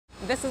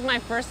This is my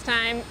first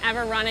time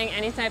ever running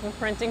any type of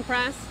printing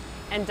press,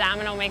 and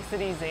Domino makes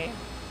it easy.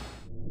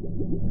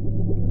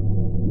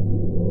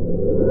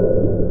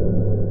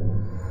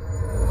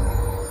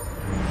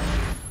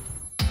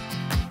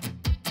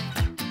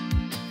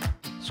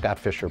 Scott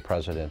Fisher,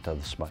 president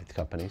of the Smyth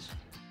Companies.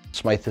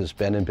 Smyth has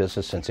been in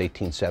business since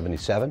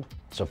 1877.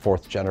 It's a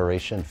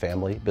fourth-generation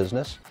family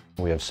business.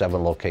 We have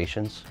 7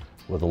 locations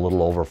with a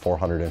little over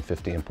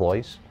 450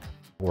 employees.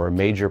 We're a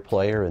major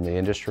player in the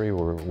industry.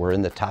 We're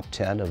in the top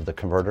 10 of the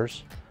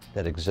converters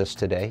that exist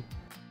today.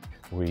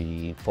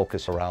 We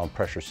focus around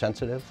pressure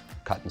sensitive,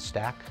 cut and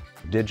stack,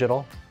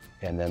 digital,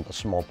 and then a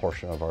small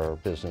portion of our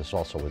business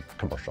also with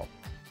commercial.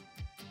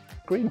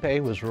 Green Bay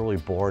was really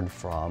born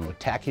from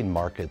attacking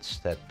markets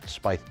that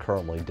Smyth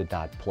currently did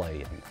not play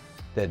in,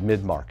 that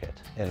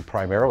mid-market, and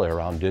primarily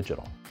around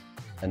digital.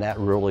 And that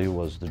really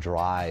was the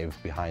drive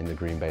behind the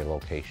Green Bay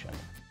location.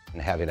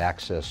 And having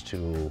access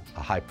to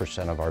a high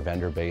percent of our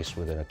vendor base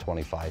within a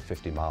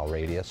 25-50 mile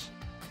radius,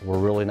 we're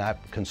really not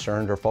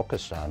concerned or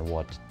focused on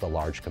what the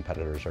large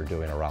competitors are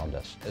doing around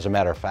us. As a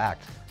matter of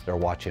fact, they're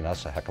watching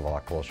us a heck of a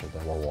lot closer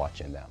than we're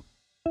watching them.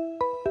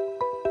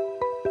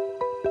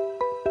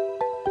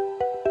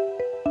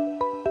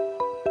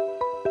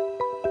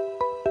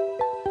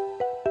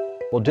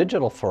 Well,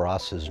 digital for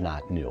us is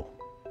not new.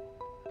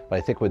 But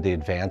I think with the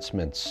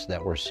advancements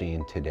that we're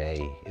seeing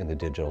today in the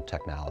digital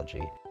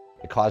technology,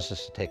 it caused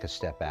us to take a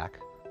step back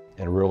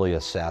and really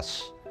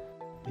assess,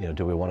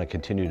 do we want to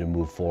continue to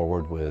move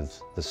forward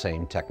with the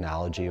same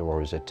technology,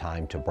 or is it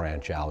time to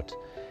branch out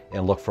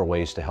and look for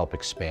ways to help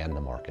expand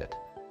the market?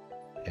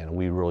 And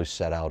we really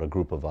set out, a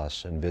group of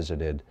us, and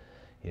visited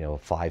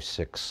 5,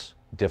 6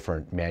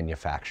 different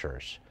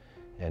manufacturers.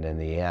 And in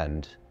the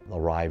end,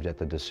 arrived at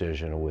the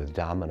decision with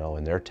Domino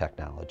and their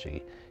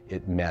technology.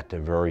 It met a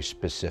very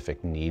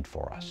specific need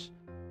for us.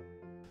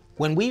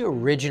 When we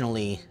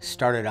originally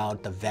started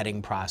out the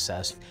vetting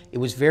process, it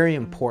was very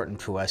important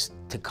to us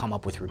to come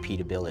up with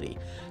repeatability.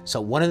 So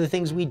one of the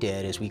things we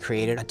did is we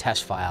created a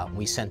test file and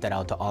we sent that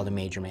out to all the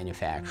major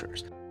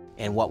manufacturers.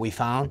 And what we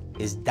found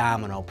is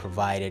Domino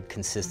provided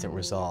consistent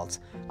results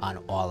on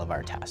all of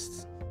our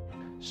tests.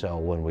 So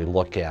when we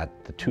look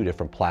at the 2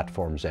 different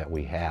platforms that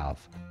we have,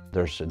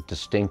 there's a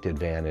distinct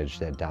advantage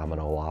that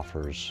Domino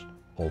offers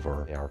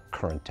over our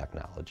current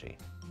technology.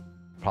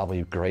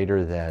 Probably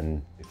greater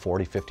than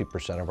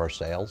 40–50% of our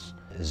sales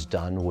is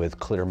done with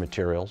clear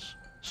materials,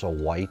 so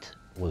white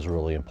was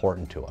really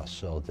important to us.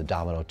 So the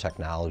Domino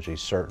technology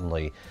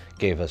certainly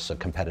gave us a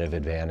competitive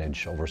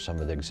advantage over some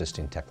of the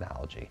existing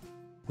technology.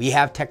 We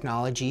have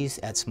technologies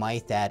at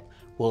Smyth that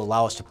will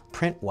allow us to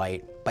print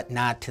white, but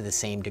not to the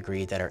same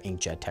degree that our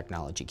inkjet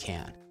technology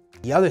can.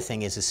 The other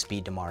thing is the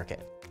speed to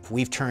market.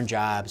 We've turned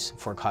jobs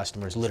for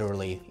customers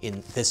literally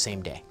in this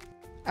same day.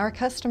 Our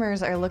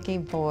customers are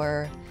looking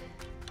for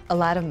a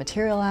lot of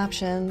material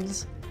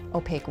options,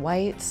 opaque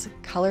whites,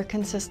 color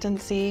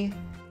consistency.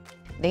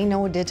 They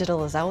know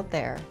digital is out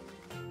there.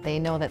 They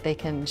know that they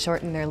can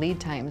shorten their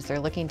lead times. They're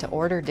looking to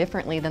order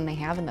differently than they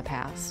have in the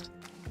past.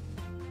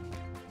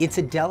 It's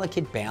a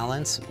delicate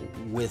balance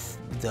with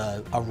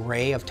the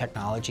array of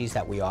technologies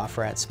that we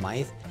offer at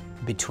Smyth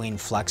between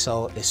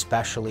flexo,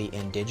 especially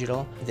in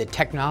digital. The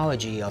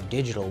technology of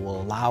digital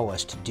will allow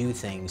us to do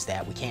things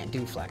that we can't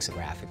do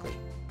flexigraphically.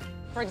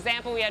 For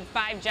example, we had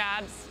 5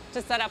 jobs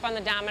to set up on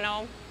the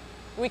Domino.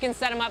 We can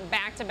set them up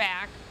back to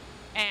back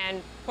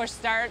and push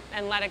start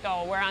and let it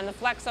go. Where on the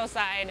flexo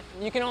side,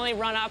 you can only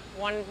run up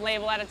 1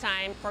 label at a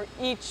time for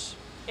each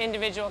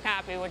individual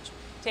copy, which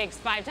takes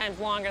 5 times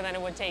longer than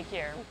it would take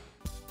here.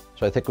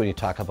 So I think when you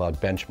talk about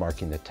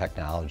benchmarking the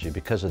technology,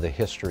 because of the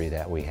history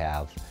that we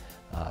have,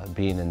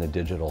 being in the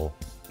digital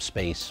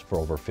space for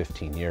over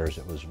 15 years,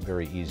 it was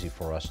very easy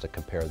for us to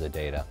compare the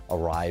data,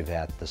 arrive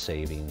at the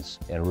savings,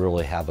 and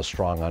really have a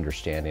strong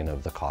understanding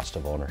of the cost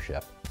of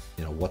ownership.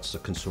 What's the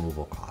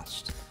consumable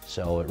cost?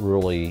 So it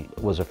really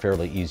was a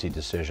fairly easy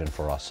decision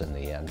for us in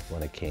the end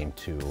when it came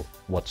to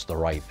what's the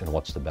right and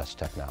what's the best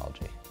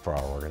technology for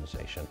our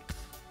organization.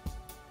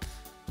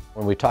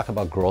 When we talk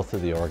about growth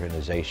of the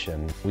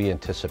organization, we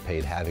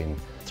anticipate having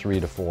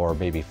 3 to 4,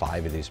 maybe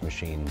 5 of these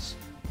machines.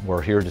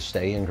 We're here to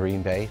stay in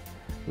Green Bay.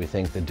 We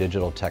think the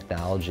digital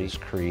technology is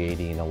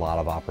creating a lot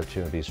of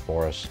opportunities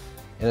for us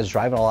and is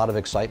driving a lot of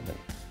excitement.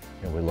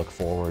 And we look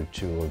forward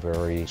to a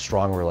very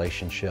strong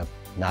relationship,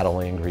 not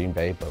only in Green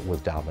Bay, but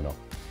with Domino.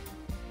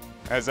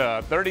 As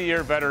a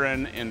 30-year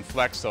veteran in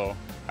flexo,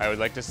 I would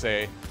like to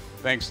say,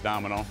 thanks,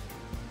 Domino.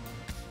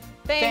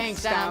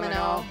 Thanks,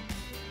 Domino.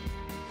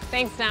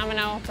 Thanks,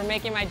 Domino, for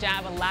making my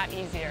job a lot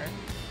easier.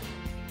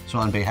 So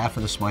on behalf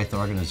of the Smyth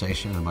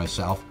organization and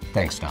myself,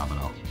 thanks,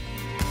 Domino.